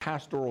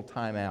pastoral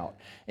time out,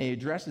 and he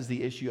addresses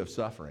the issue of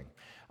suffering.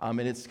 And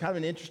it's kind of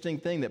an interesting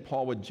thing that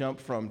Paul would jump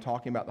from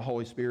talking about the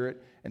Holy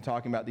Spirit and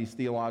talking about these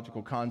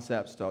theological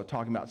concepts to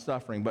talking about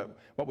suffering. But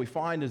what we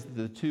find is that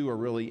the two are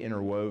really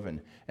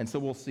interwoven. And so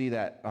we'll see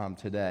that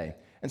today.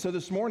 And so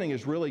this morning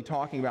is really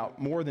talking about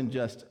more than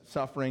just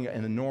suffering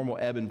and the normal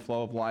ebb and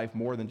flow of life,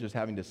 more than just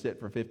having to sit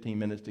for 15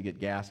 minutes to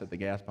get gas at the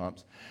gas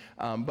pumps.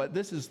 But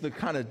this is the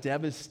kind of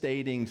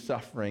devastating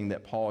suffering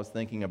that Paul is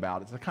thinking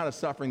about. It's the kind of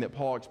suffering that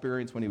Paul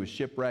experienced when he was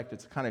shipwrecked.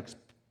 It's the kind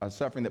of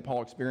suffering that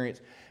Paul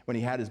experienced when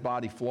he had his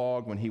body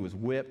flogged, when he was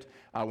whipped,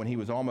 when he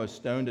was almost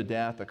stoned to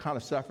death, the kind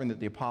of suffering that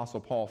the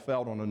Apostle Paul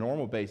felt on a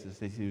normal basis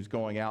as he was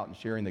going out and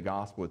sharing the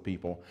gospel with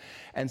people.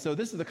 And so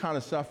this is the kind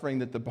of suffering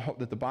that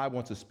the Bible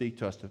wants to speak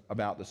to us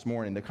about this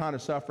morning, the kind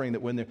of suffering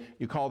that when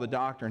you call the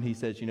doctor and he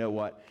says, you know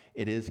what,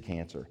 it is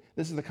cancer.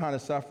 This is the kind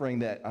of suffering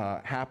that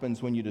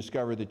happens when you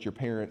discover that your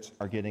parents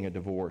are getting a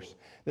divorce.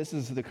 This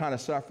is the kind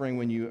of suffering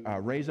when you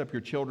raise up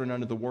your children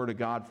under the Word of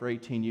God for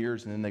 18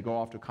 years and then they go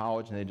off to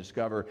college and they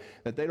discover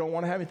that they don't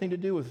want to have anything to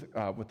do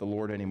with the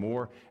Lord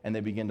anymore, and they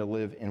begin to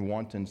live in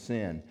wanton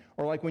sin.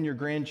 Or like when your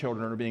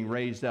grandchildren are being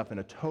raised up in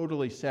a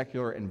totally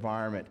secular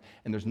environment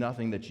and there's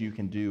nothing that you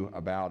can do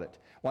about it.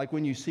 Like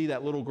when you see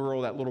that little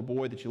girl, that little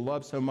boy that you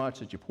love so much,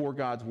 that you pour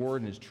God's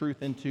Word and His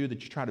truth into,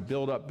 that you try to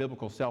build up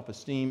biblical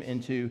self-esteem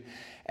into,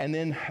 and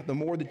then the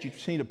more that you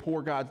seem to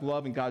pour God's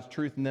love and God's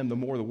truth in them, the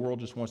more the world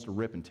just wants to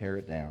rip and tear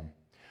it down.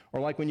 Or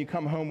like when you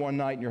come home one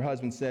night and your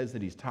husband says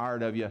that he's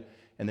tired of you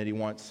and that he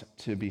wants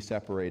to be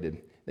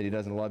separated, that he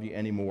doesn't love you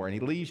anymore. And he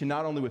leaves you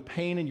not only with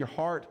pain in your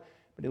heart,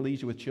 but he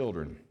leaves you with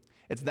children.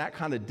 It's that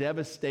kind of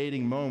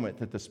devastating moment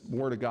that the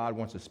Word of God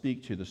wants to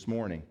speak to this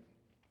morning.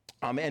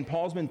 And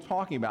Paul's been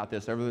talking about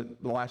this over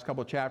the last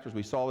couple of chapters.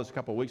 We saw this a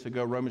couple of weeks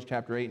ago, Romans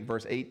chapter 8 and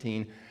verse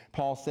 18.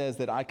 Paul says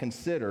that I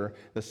consider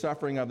the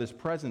suffering of this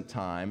present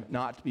time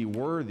not to be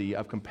worthy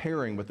of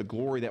comparing with the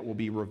glory that will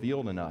be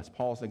revealed in us.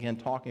 Paul's again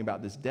talking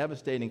about this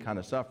devastating kind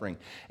of suffering.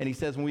 And he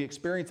says when we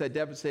experience that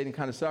devastating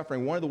kind of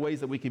suffering, one of the ways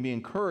that we can be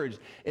encouraged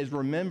is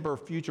remember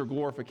future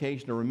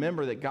glorification, to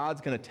remember that God's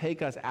going to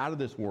take us out of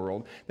this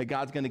world, that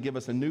God's going to give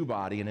us a new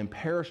body, an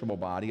imperishable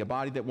body, a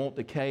body that won't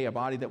decay, a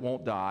body that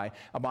won't die,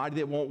 a body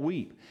that won't weep.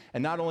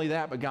 And not only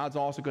that, but God's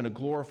also going to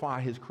glorify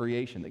His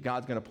creation, that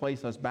God's going to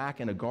place us back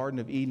in a Garden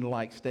of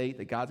Eden-like state,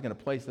 that God's going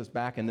to place us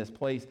back in this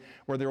place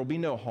where there will be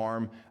no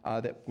harm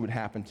that would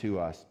happen to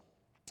us.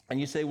 And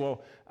you say,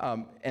 well,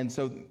 and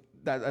so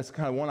that's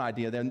kind of one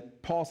idea. Then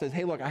Paul says,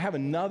 hey, look, I have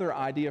another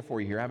idea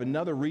for you here. I have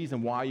another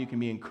reason why you can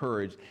be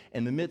encouraged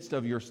in the midst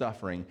of your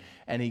suffering.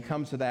 And he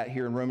comes to that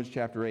here in Romans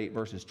chapter 8,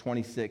 verses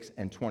 26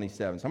 and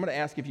 27. So I'm going to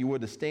ask if you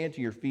would to stand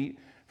to your feet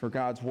for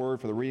God's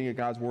Word, for the reading of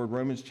God's Word,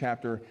 Romans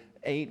chapter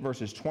 8,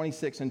 verses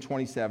 26 and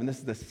 27. This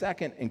is the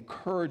second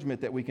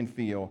encouragement that we can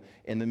feel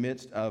in the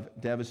midst of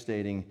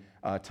devastating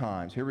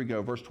times. Here we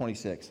go, verse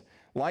 26.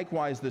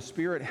 Likewise, the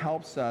Spirit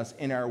helps us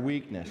in our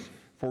weakness,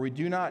 for we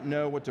do not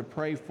know what to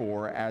pray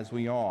for as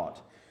we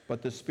ought.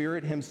 But the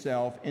Spirit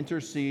Himself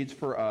intercedes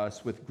for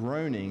us with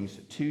groanings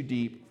too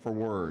deep for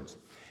words.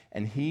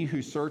 And He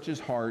who searches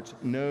hearts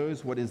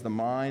knows what is the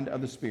mind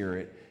of the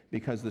Spirit,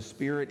 because the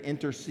Spirit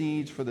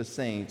intercedes for the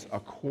saints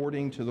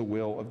according to the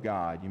will of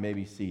God. You may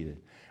be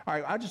seated. All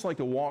right, I'd just like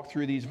to walk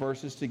through these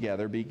verses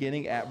together,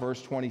 beginning at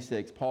verse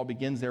 26. Paul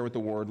begins there with the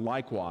word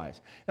likewise.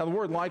 Now, the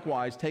word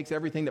likewise takes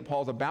everything that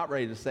Paul's about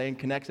ready to say and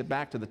connects it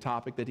back to the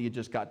topic that he had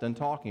just got done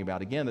talking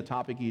about. Again, the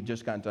topic he had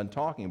just got done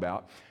talking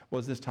about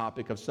was this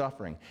topic of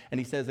suffering. And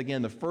he says,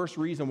 again, the first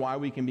reason why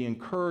we can be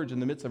encouraged in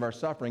the midst of our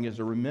suffering is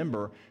to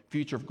remember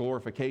future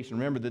glorification.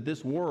 Remember that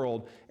this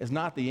world is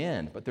not the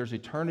end, but there's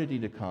eternity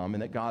to come,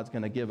 and that God's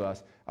going to give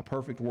us a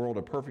perfect world,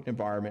 a perfect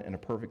environment, and a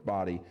perfect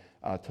body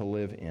to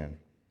live in.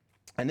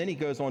 And then he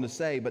goes on to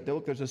say, but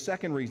look, there's a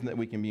second reason that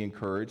we can be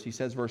encouraged. He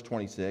says, verse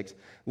 26,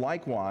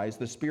 likewise,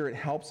 the Spirit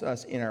helps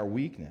us in our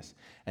weakness.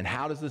 And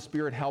how does the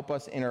Spirit help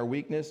us in our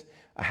weakness?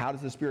 How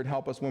does the Spirit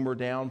help us when we're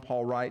down?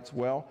 Paul writes,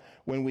 well,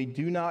 when we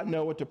do not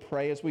know what to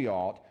pray as we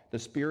ought, the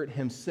Spirit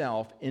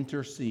Himself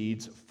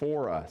intercedes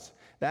for us.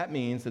 That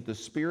means that the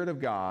Spirit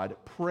of God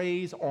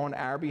prays on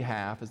our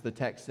behalf, as the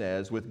text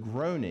says, with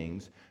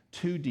groanings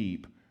too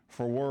deep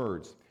for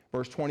words.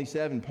 Verse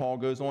 27, Paul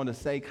goes on to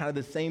say kind of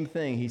the same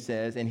thing. He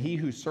says, and He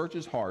who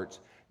searches hearts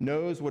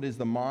knows what is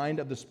the mind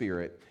of the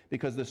Spirit,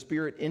 because the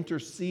Spirit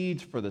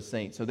intercedes for the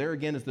saints. So there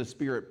again is the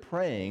Spirit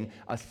praying,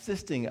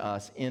 assisting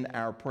us in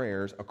our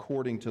prayers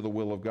according to the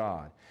will of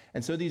God.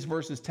 And so these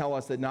verses tell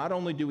us that not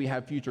only do we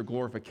have future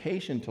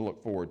glorification to look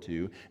forward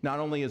to, not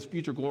only is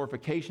future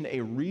glorification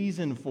a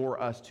reason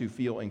for us to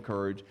feel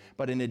encouraged,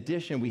 but in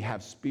addition, we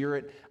have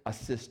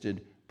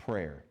Spirit-assisted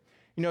prayer.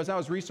 You know, as I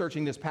was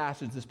researching this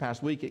passage this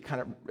past week, it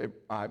kind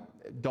of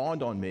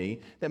dawned on me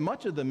that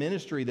much of the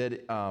ministry that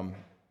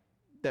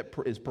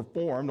is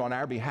performed on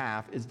our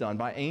behalf is done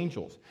by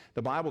angels.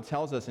 The Bible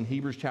tells us in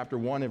Hebrews chapter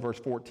 1 and verse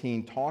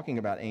 14, talking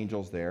about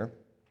angels there,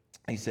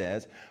 he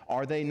says,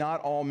 are they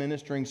not all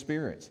ministering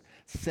spirits,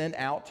 sent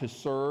out to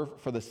serve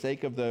for the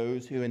sake of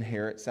those who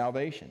inherit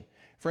salvation?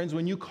 Friends,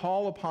 when you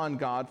call upon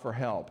God for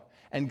help,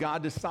 And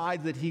God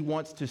decides that he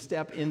wants to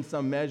step in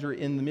some measure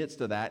in the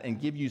midst of that and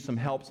give you some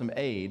help, some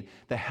aid.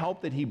 The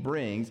help that he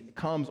brings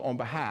comes on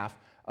behalf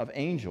of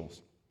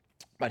angels.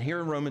 But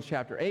here in Romans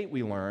chapter 8,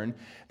 we learn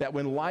that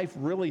when life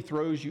really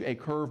throws you a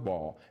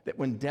curveball, that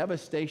when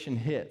devastation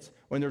hits,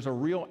 when there's a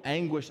real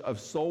anguish of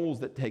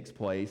souls that takes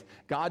place,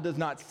 God does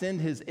not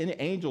send his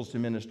angels to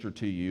minister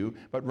to you,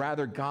 but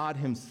rather God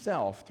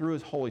himself, through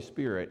his Holy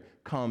Spirit,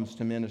 comes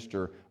to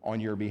minister on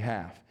your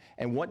behalf.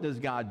 And what does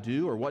God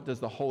do, or what does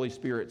the Holy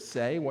Spirit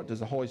say? What does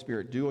the Holy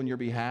Spirit do on your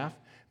behalf?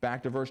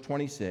 Back to verse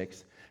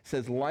 26,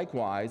 says,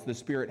 likewise, the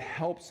Spirit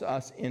helps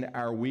us in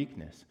our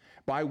weakness.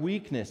 By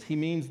weakness, he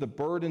means the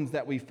burdens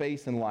that we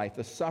face in life,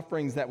 the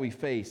sufferings that we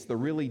face, the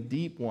really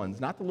deep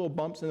ones, not the little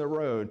bumps in the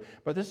road,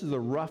 but this is the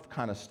rough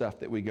kind of stuff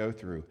that we go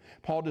through.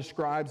 Paul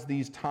describes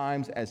these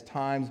times as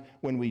times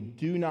when we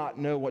do not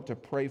know what to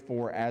pray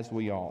for as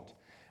we ought.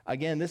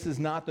 Again, this is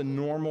not the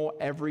normal,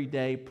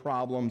 everyday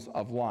problems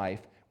of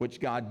life,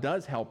 which God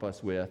does help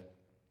us with.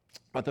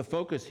 But the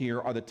focus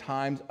here are the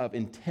times of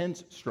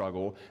intense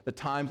struggle, the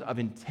times of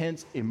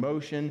intense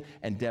emotion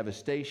and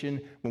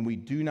devastation when we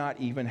do not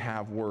even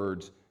have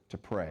words to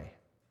pray.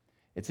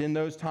 It's in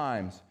those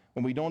times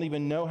when we don't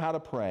even know how to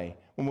pray,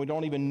 when we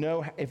don't even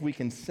know if we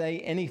can say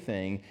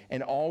anything,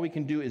 and all we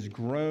can do is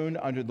groan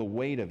under the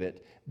weight of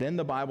it. Then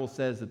the Bible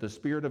says that the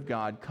Spirit of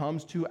God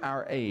comes to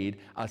our aid,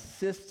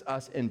 assists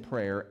us in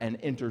prayer, and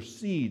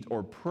intercedes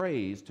or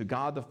prays to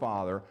God the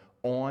Father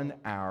on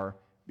our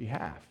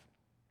behalf.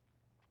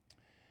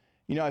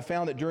 You know, I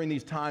found that during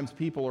these times,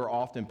 people are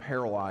often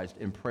paralyzed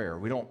in prayer.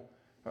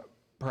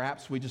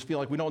 Perhaps we just feel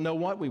like we don't know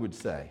what we would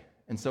say.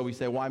 And so we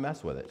say, why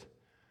mess with it?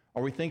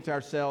 Or we think to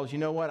ourselves, you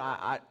know what,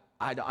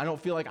 I don't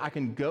feel like I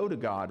can go to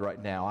God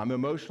right now. I'm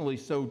emotionally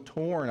so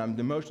torn. I'm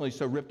emotionally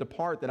so ripped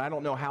apart that I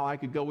don't know how I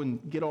could go and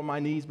get on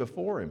my knees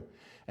before him.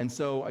 And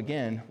so,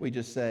 again, we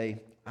just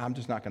say, I'm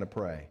just not going to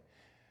pray.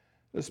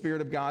 The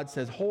Spirit of God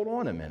says, hold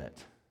on a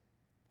minute.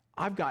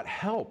 I've got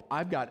help.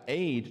 I've got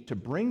aid to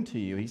bring to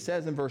you. He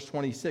says in verse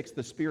 26,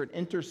 the Spirit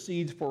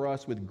intercedes for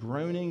us with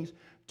groanings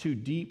too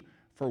deep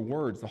for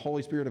words. The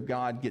Holy Spirit of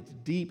God gets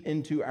deep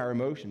into our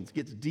emotions,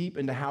 gets deep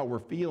into how we're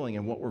feeling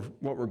and what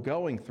we're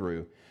going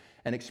through,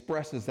 and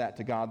expresses that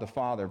to God the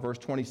Father. Verse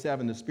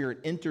 27, the Spirit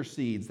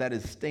intercedes, that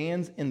is,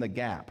 stands in the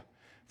gap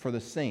for the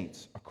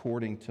saints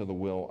according to the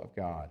will of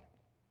God.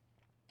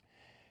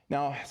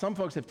 Now, some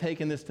folks have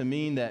taken this to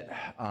mean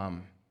that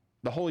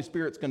the Holy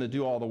Spirit's going to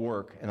do all the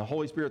work, and the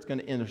Holy Spirit's going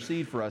to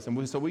intercede for us.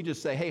 And so we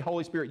just say, hey,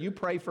 Holy Spirit, you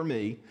pray for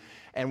me,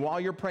 and while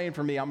you're praying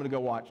for me, I'm going to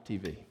go watch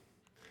TV.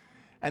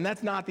 And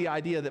that's not the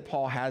idea that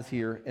Paul has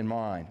here in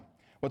mind.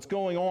 What's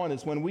going on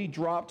is when we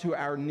drop to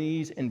our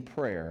knees in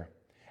prayer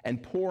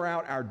and pour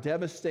out our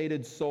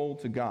devastated soul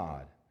to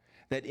God,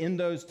 that in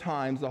those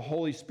times the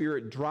Holy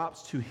Spirit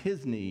drops to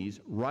his knees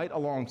right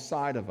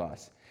alongside of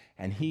us,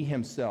 and he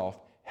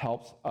himself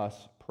helps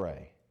us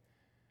pray.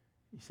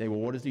 You say, well,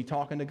 what is he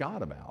talking to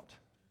God about?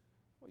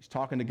 Well, he's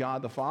talking to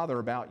God the Father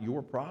about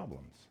your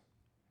problems.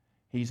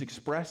 He's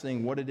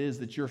expressing what it is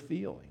that you're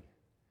feeling.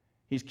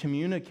 He's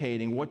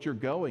communicating what you're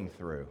going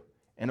through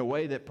in a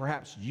way that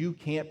perhaps you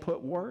can't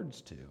put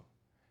words to.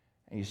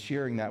 And he's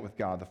sharing that with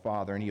God the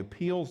Father, and he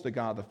appeals to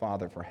God the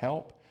Father for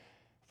help,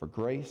 for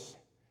grace,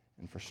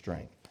 and for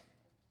strength.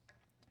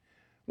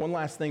 One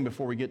last thing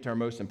before we get to our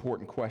most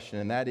important question,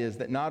 and that is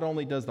that not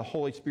only does the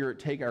Holy Spirit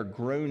take our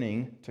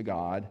groaning to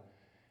God,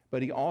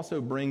 but he also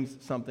brings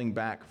something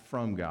back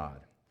from God.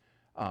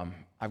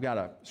 I've got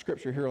a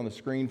scripture here on the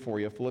screen for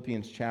you,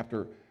 Philippians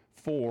chapter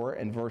 4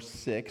 and verse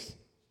 6.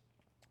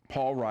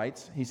 Paul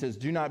writes, he says,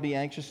 do not be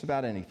anxious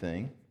about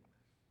anything,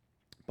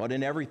 but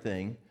in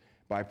everything,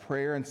 by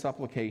prayer and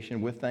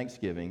supplication with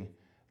thanksgiving,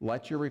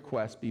 let your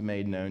requests be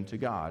made known to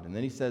God. And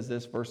then he says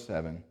this, verse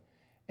 7,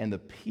 and the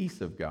peace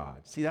of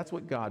God. See, that's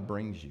what God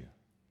brings you.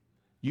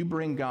 You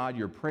bring God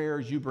your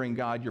prayers, you bring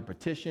God your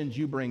petitions,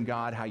 you bring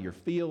God how you're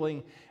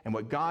feeling, and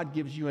what God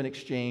gives you in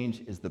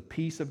exchange is the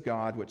peace of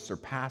God which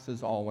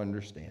surpasses all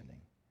understanding.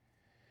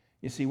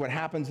 You see, what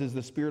happens is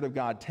the Spirit of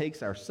God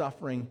takes our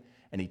suffering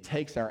and he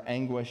takes our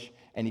anguish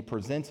and he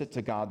presents it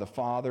to God the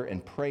Father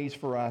and prays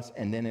for us,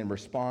 and then in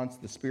response,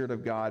 the Spirit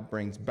of God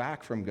brings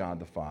back from God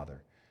the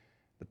Father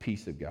the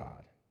peace of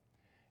God.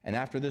 And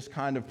after this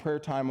kind of prayer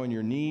time on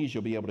your knees,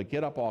 you'll be able to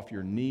get up off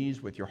your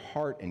knees with your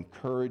heart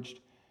encouraged,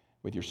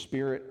 with your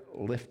spirit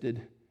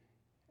lifted,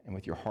 and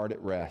with your heart at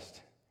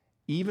rest,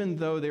 even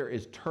though there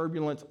is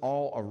turbulence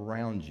all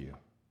around you.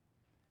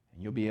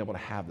 And you'll be able to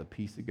have the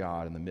peace of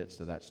God in the midst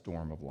of that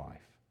storm of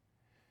life.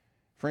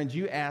 Friends,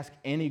 you ask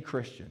any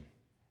Christian,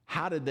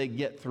 how did they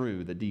get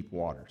through the deep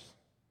waters?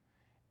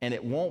 And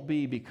it won't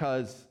be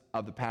because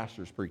of the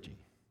pastor's preaching.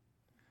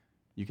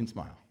 You can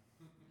smile.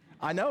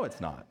 I know it's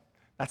not.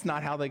 That's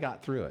not how they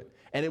got through it.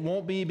 And it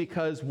won't be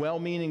because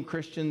well-meaning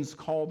Christians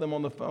called them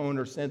on the phone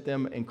or sent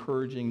them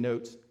encouraging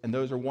notes, and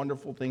those are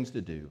wonderful things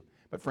to do.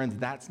 But friends,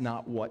 that's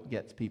not what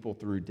gets people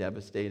through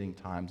devastating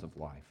times of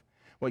life.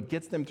 What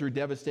gets them through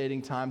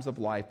devastating times of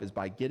life is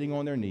by getting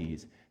on their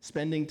knees,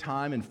 spending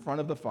time in front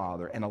of the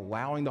Father, and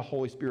allowing the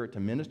Holy Spirit to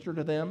minister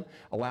to them,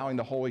 allowing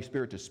the Holy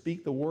Spirit to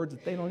speak the words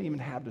that they don't even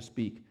have to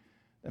speak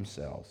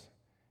themselves.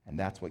 And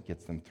that's what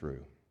gets them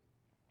through.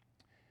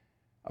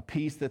 A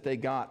peace that they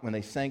got when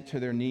they sank to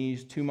their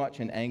knees, too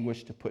much in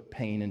anguish to put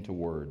pain into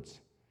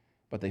words.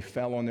 But they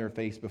fell on their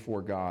face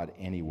before God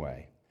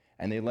anyway.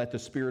 And they let the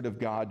Spirit of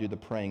God do the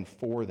praying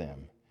for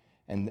them.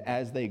 And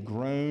as they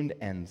groaned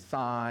and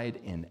sighed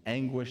in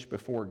anguish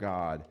before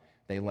God,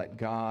 they let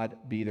God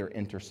be their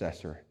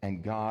intercessor,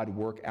 and God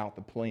work out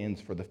the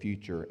plans for the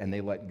future, and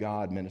they let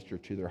God minister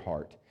to their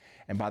heart.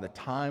 And by the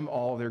time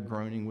all their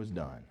groaning was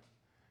done,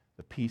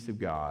 the peace of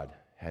God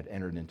had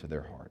entered into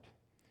their heart.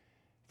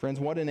 Friends,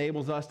 what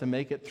enables us to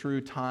make it through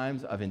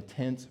times of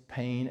intense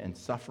pain and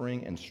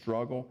suffering and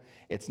struggle?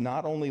 It's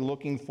not only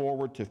looking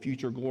forward to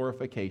future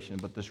glorification,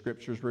 but the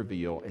Scriptures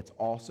reveal it's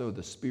also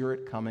the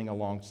Spirit coming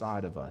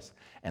alongside of us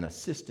and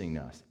assisting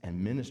us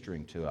and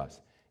ministering to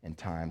us in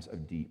times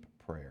of deep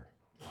prayer.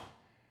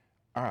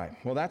 All right,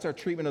 well, that's our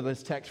treatment of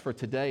this text for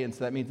today, and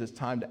so that means it's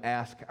time to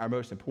ask our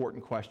most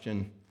important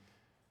question,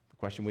 the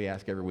question we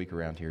ask every week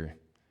around here.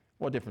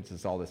 What difference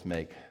does all this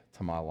make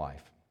to my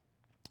life?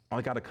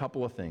 I got a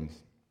couple of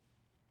things.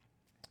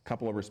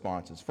 Couple of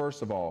responses.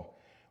 First of all,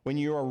 when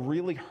you are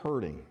really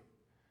hurting,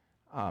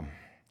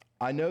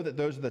 I know that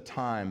those are the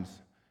times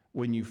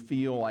when you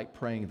feel like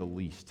praying the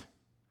least.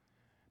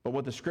 But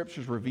what the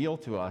Scriptures reveal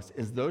to us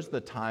is those are the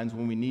times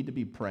when we need to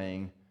be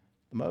praying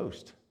the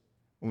most,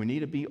 when we need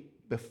to be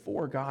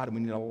before God and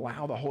we need to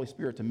allow the Holy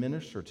Spirit to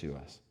minister to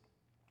us.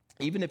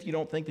 Even if you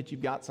don't think that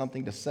you've got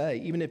something to say,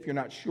 even if you're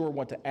not sure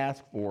what to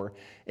ask for,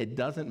 it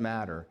doesn't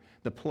matter.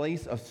 The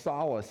place of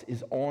solace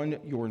is on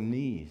your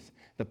knees.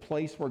 The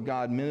place where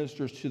God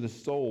ministers to the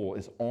soul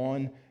is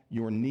on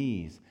your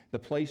knees. The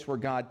place where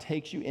God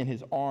takes you in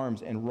his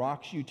arms and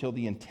rocks you till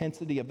the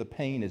intensity of the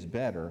pain is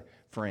better,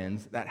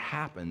 friends, that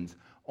happens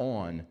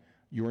on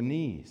your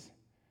knees.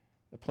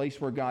 The place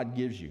where God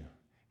gives you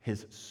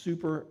his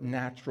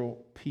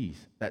supernatural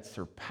peace that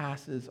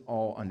surpasses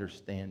all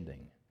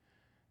understanding.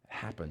 It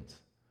happens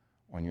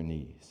on your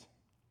knees.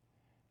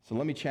 So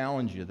let me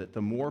challenge you that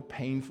the more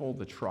painful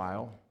the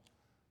trial,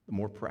 the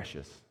more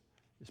precious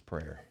is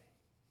prayer.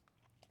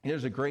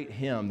 There's a great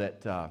hymn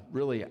that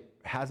really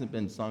hasn't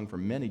been sung for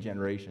many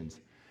generations,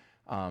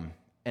 and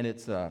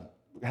it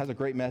has a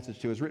great message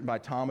too. It was written by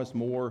Thomas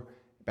More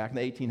back in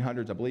the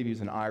 1800s. I believe he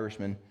was an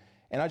Irishman.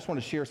 And I just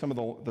want to share some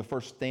of the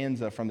first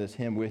stanza from this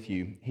hymn with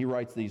you. He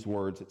writes these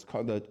words. It's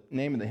called, the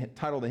name of the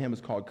title of the hymn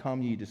is called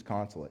 "Come Ye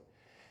Disconsolate."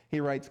 He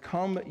writes,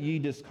 "Come ye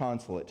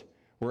disconsolate,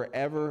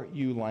 wherever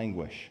you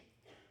languish.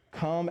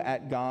 Come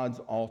at God's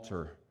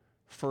altar,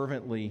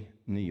 fervently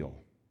kneel.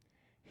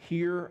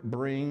 Here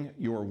bring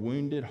your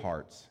wounded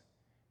hearts.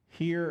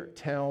 Here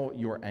tell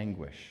your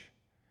anguish.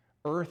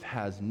 Earth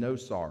has no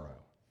sorrow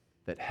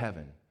that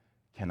heaven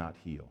cannot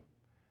heal."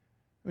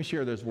 Let me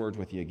share those words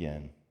with you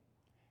again.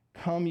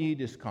 Come ye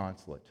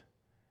disconsolate,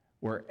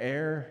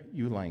 where'er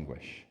you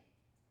languish.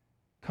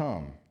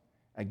 Come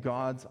at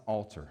God's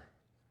altar,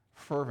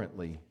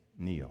 fervently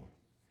kneel.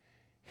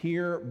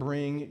 Here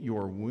bring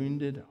your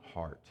wounded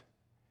heart.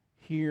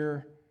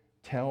 Here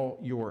tell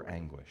your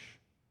anguish.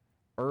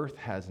 Earth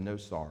has no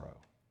sorrow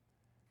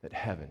that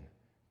heaven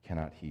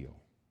cannot heal.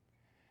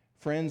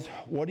 Friends,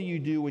 what do you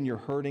do when you're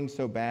hurting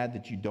so bad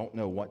that you don't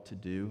know what to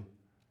do?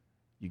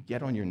 You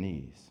get on your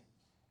knees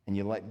and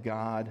you let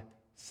God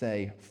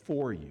say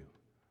for you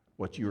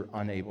what you're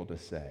unable to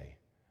say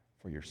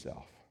for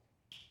yourself.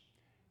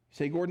 You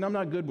say, "Gordon, I'm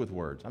not good with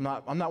words. I'm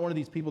not one of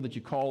these people that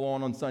you call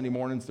on Sunday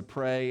mornings to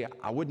pray.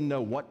 I wouldn't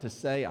know what to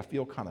say. I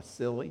feel kind of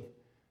silly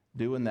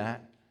doing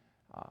that.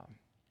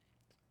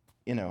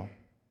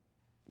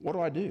 What do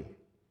I do?"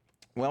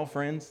 Well,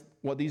 friends,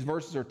 what these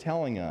verses are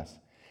telling us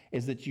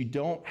is that you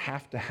don't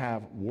have to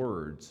have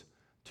words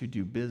to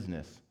do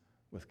business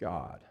with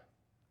God.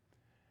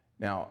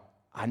 Now,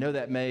 I know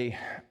that may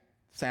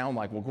sound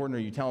like, "Well, Gordon, are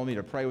you telling me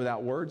to pray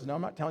without words?" No,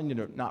 I'm not telling you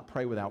to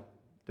pray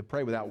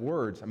without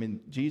words. I mean,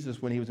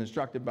 Jesus, when he was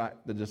instructed by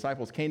the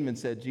disciples, came to him and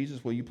said,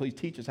 "Jesus, will you please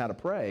teach us how to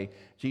pray?"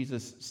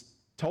 Jesus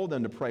told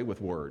them to pray with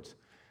words.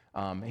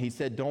 He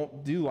said,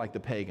 "Don't do like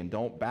the pagan.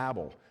 Don't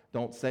babble.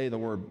 Don't say the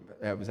word."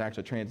 It was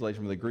actually a translation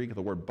from the Greek of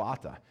the word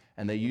bata.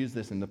 And they used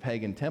this in the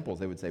pagan temples.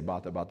 They would say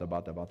bata, bata,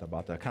 bata, bata,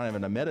 bata, kind of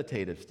in a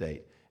meditative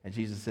state. And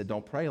Jesus said,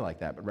 "Don't pray like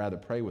that, but rather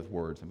pray with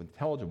words, with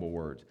intelligible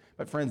words."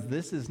 But friends,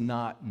 this is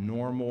not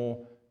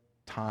normal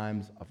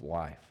times of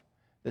life.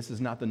 This is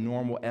not the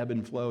normal ebb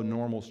and flow,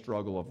 normal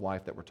struggle of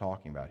life that we're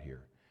talking about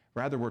here.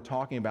 Rather, we're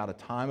talking about a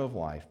time of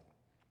life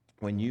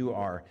when you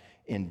are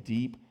in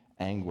deep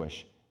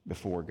anguish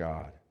before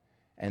God.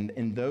 And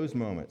in those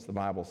moments, the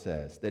Bible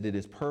says that it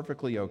is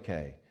perfectly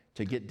okay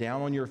to get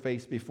down on your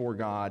face before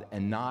God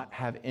and not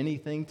have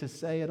anything to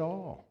say at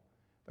all,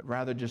 but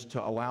rather just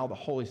to allow the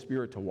Holy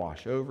Spirit to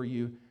wash over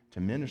you, to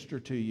minister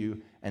to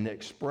you, and to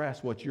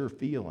express what you're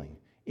feeling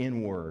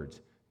in words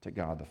to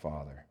God the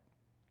Father.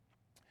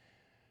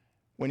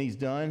 When he's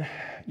done,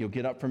 you'll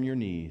get up from your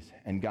knees,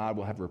 and God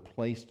will have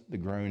replaced the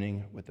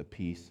groaning with the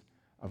peace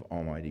of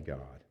Almighty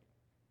God.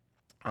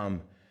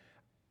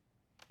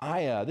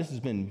 This has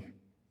been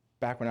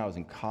back when I was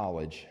in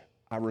college.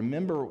 I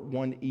remember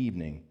one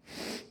evening,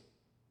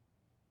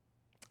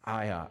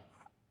 I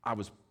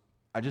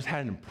just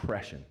had an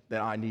impression that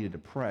I needed to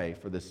pray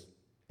for this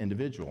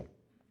individual.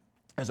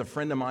 As a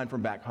friend of mine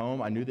from back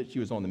home, I knew that she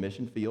was on the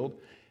mission field,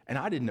 and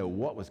I didn't know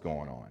what was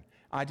going on.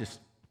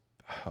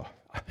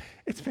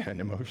 It's been an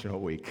emotional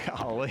week.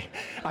 Golly,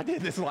 I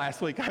did this last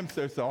week. I'm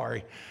so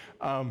sorry.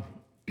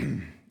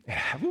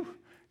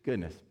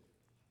 Goodness.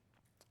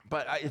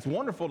 But it's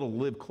wonderful to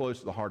live close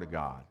to the heart of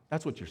God.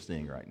 That's what you're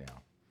seeing right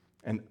now.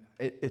 And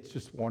it's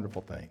just a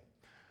wonderful thing.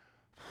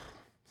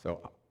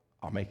 So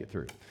I'll make it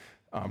through.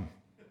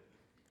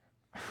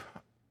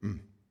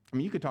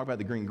 You could talk about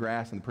the green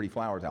grass and the pretty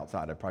flowers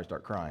outside. I'd probably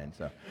start crying.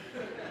 So,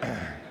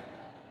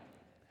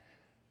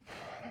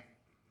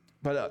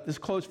 But this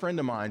close friend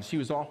of mine, she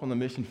was off on the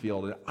mission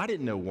field, and I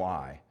didn't know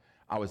why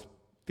I was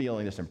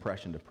feeling this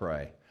impression to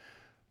pray.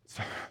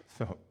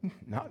 So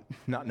not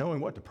knowing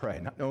what to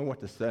pray, not knowing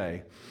what to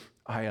say,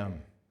 I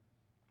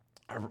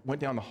went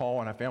down the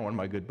hall and I found one of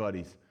my good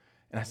buddies,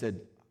 and I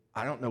said,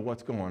 I don't know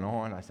what's going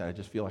on. I said, I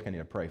just feel like I need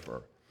to pray for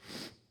her.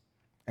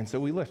 And so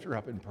we lifted her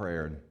up in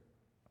prayer, and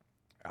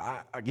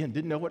I, again,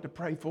 didn't know what to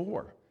pray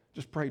for.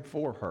 Just prayed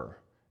for her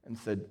and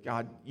said,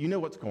 God, you know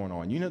what's going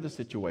on. You know the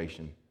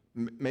situation.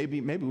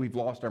 Maybe we've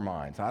lost our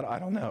minds. I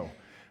don't know.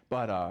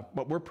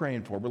 But we're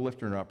praying for her. We're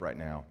lifting her up right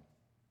now.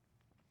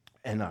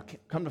 And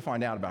come to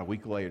find out about a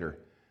week later,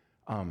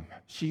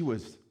 she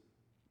was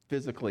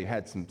physically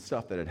had some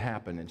stuff that had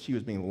happened, and she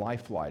was being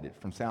life-flighted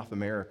from South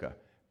America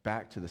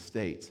back to the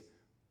States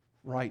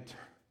right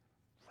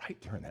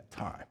during that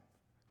time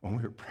when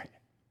we were praying.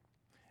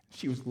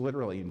 She was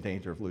literally in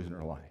danger of losing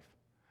her life.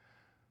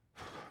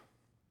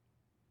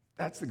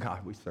 That's the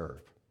God we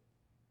serve.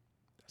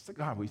 That's the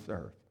God we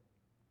serve.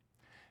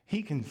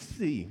 He can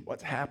see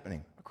what's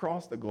happening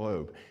across the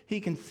globe.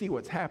 He can see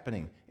what's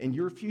happening in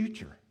your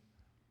future.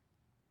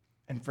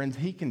 And friends,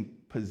 he can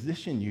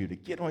position you to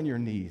get on your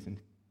knees and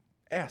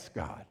ask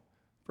God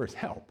for his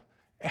help.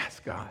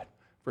 Ask God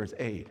for his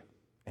aid.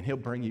 And he'll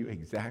bring you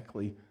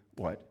exactly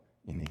what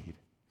you need.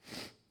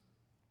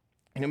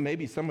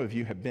 Maybe some of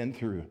you have been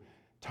through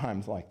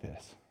times like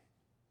this.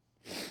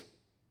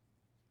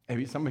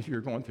 Maybe some of you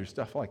are going through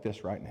stuff like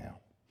this right now.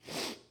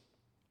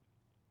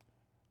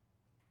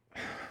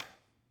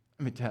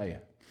 Let me tell you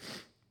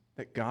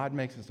that God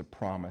makes us a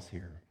promise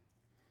here,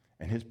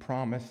 and his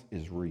promise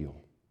is real.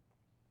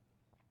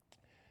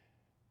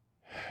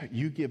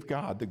 You give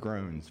God the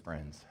groans,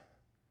 friends,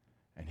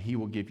 and he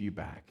will give you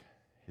back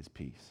his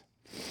peace.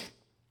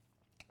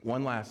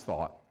 One last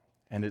thought,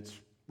 and it's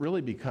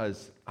really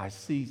because I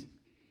see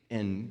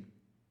in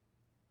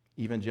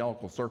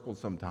evangelical circles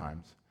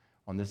sometimes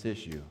on this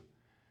issue,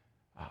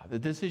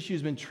 that this issue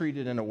has been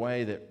treated in a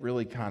way that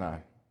really kind of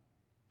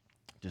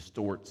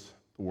distorts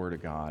the Word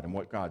of God and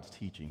what God's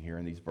teaching here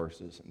in these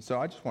verses. And so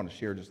I just want to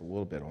share just a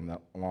little bit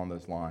along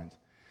those lines.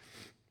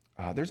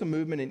 There's a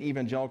movement in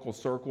evangelical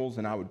circles,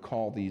 and I would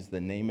call these the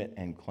name it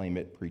and claim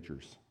it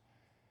preachers.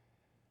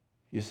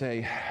 They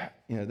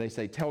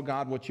say, tell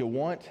God what you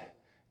want,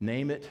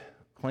 name it,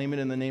 claim it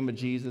in the name of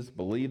Jesus,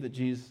 believe that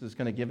Jesus is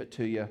going to give it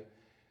to you,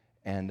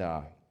 and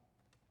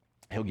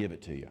he'll give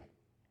it to you.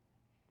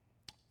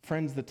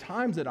 Friends, the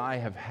times that I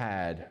have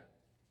had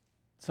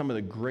some of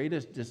the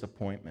greatest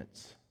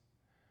disappointments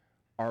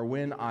are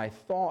when I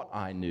thought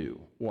I knew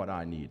what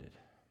I needed,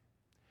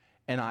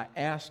 and I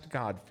asked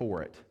God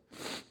for it.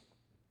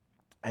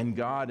 And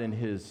God, in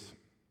his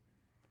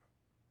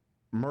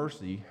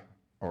mercy,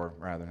 or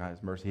rather not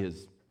his mercy,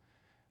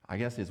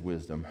 his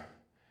wisdom,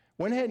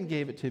 went ahead and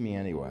gave it to me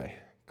anyway,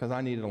 because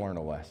I needed to learn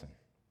a lesson.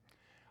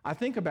 I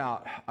think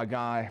about a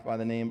guy by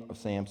the name of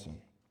Samson.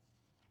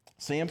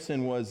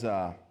 Samson was,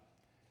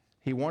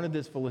 he wanted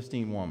this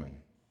Philistine woman,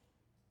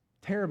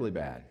 terribly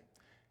bad.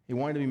 He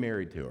wanted to be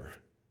married to her.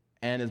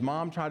 And his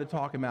mom tried to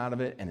talk him out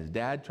of it, and his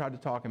dad tried to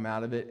talk him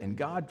out of it, and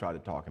God tried to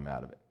talk him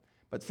out of it.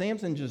 But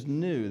Samson just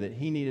knew that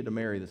he needed to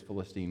marry this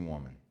Philistine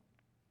woman.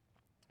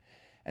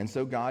 And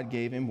so God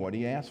gave him what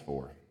he asked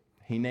for.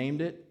 He named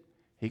it,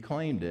 he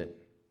claimed it,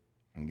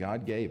 and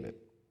God gave it.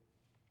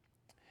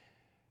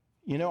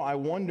 I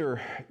wonder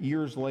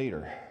years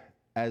later,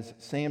 as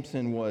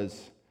Samson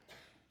was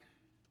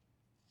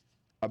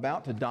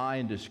about to die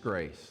in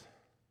disgrace,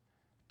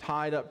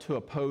 tied up to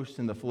a post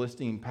in the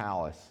Philistine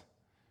palace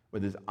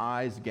with his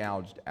eyes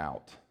gouged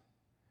out,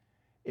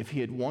 if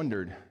he had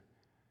wondered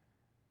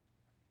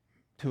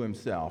to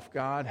himself,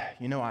 God,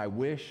 I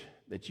wish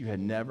that you had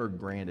never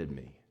granted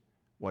me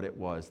what it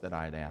was that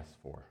I had asked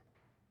for.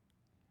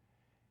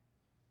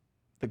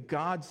 The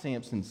God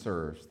Samson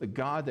serves, the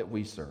God that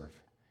we serve,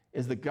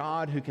 is the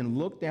God who can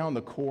look down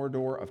the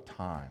corridor of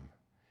time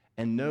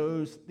and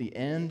knows the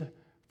end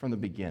from the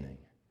beginning.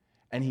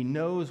 And he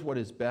knows what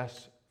is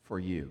best for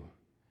you.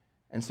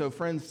 And so,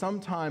 friends,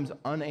 sometimes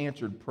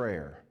unanswered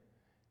prayer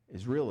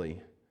is really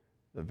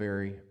the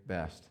very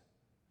best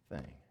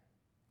thing.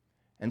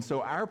 And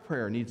so our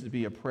prayer needs to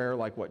be a prayer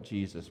like what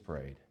Jesus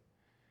prayed.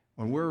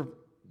 When we're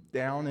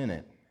down in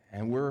it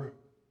and we're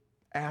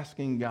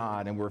asking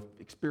God and we're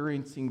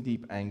experiencing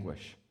deep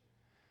anguish,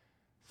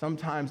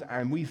 sometimes,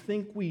 and we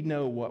think we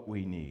know what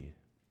we need,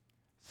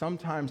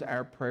 sometimes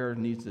our prayer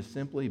needs to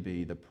simply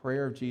be the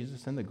prayer of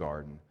Jesus in the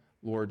garden,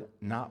 Lord,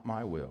 not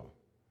my will,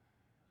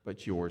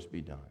 but yours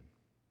be done.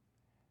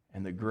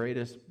 And the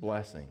greatest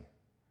blessing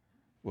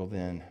will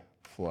then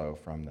flow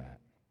from that.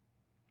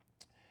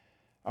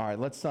 All right,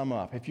 let's sum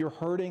up. If you're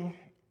hurting,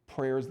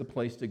 prayer is the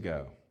place to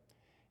go.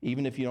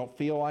 Even if you don't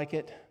feel like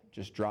it,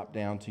 just drop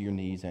down to your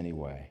knees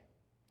anyway.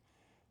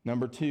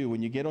 Number 2,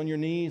 when you get on your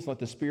knees, let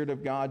the Spirit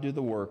of God do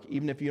the work.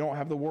 Even if you don't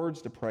have the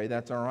words to pray,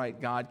 that's all right.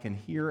 God can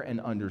hear and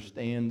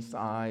understand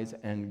sighs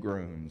and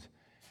groans,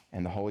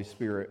 and the Holy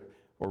Spirit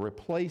will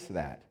replace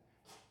that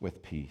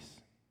with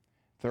peace.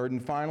 Third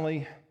and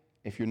finally,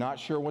 if you're not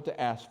sure what to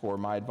ask for,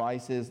 my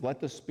advice is let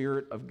the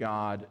Spirit of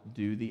God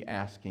do the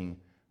asking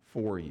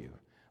for you.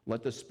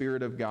 Let the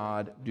Spirit of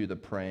God do the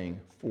praying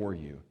for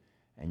you,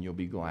 and you'll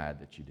be glad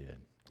that you did.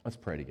 Let's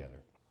pray together.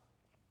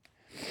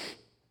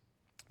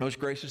 Most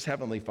gracious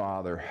Heavenly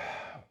Father,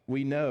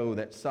 we know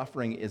that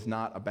suffering is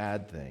not a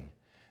bad thing,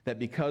 that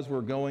because we're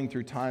going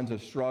through times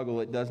of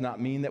struggle, it does not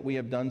mean that we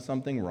have done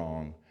something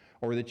wrong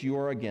or that you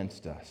are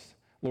against us.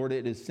 Lord,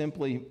 it is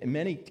simply, in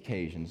many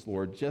occasions,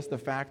 Lord, just the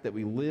fact that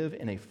we live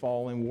in a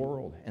fallen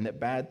world and that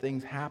bad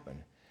things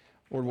happen.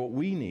 Lord, what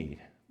we need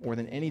more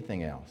than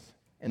anything else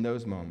in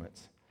those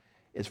moments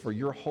is for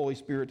your Holy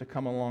Spirit to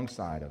come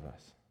alongside of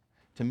us,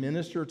 to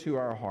minister to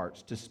our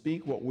hearts, to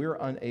speak what we're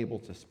unable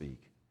to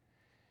speak.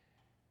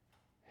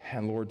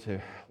 And Lord, to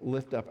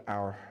lift up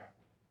our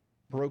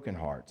broken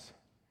hearts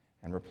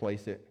and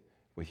replace it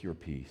with your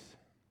peace.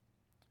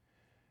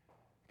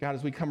 God,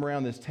 as we come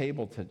around this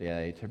table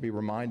today to be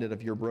reminded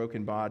of your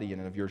broken body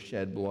and of your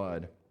shed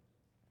blood,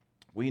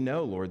 we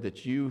know, Lord,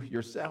 that you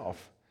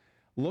yourself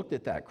looked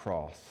at that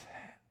cross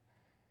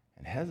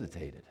and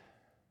hesitated.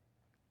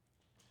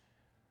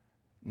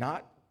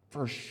 Not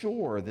for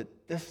sure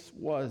that this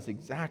was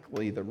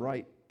exactly the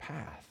right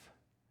path,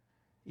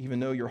 even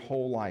though your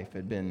whole life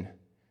had been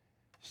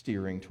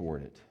steering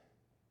toward it.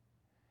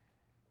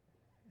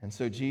 And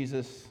so,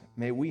 Jesus,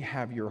 may we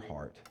have your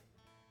heart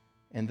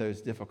in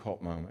those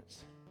difficult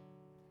moments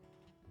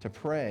to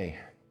pray,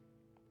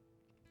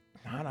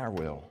 not our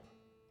will,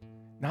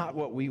 not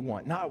what we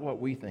want, not what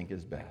we think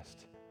is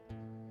best,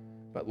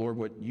 but Lord,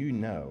 what you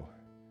know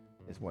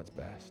is what's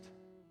best.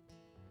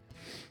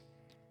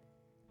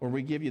 Lord,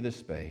 we give you this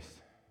space.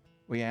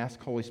 We ask,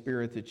 Holy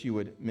Spirit, that you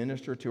would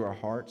minister to our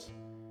hearts,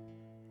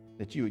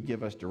 that you would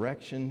give us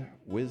direction,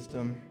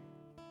 wisdom,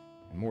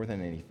 and more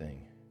than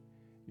anything,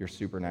 your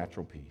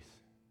supernatural peace.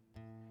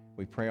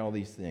 We pray all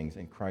these things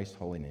in Christ's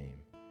holy name.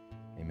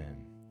 Amen.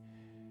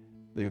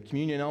 The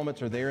communion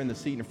elements are there in the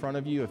seat in front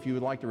of you. If you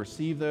would like to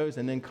receive those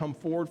and then come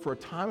forward for a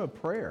time of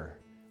prayer,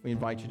 we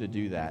invite you to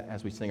do that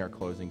as we sing our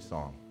closing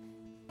song.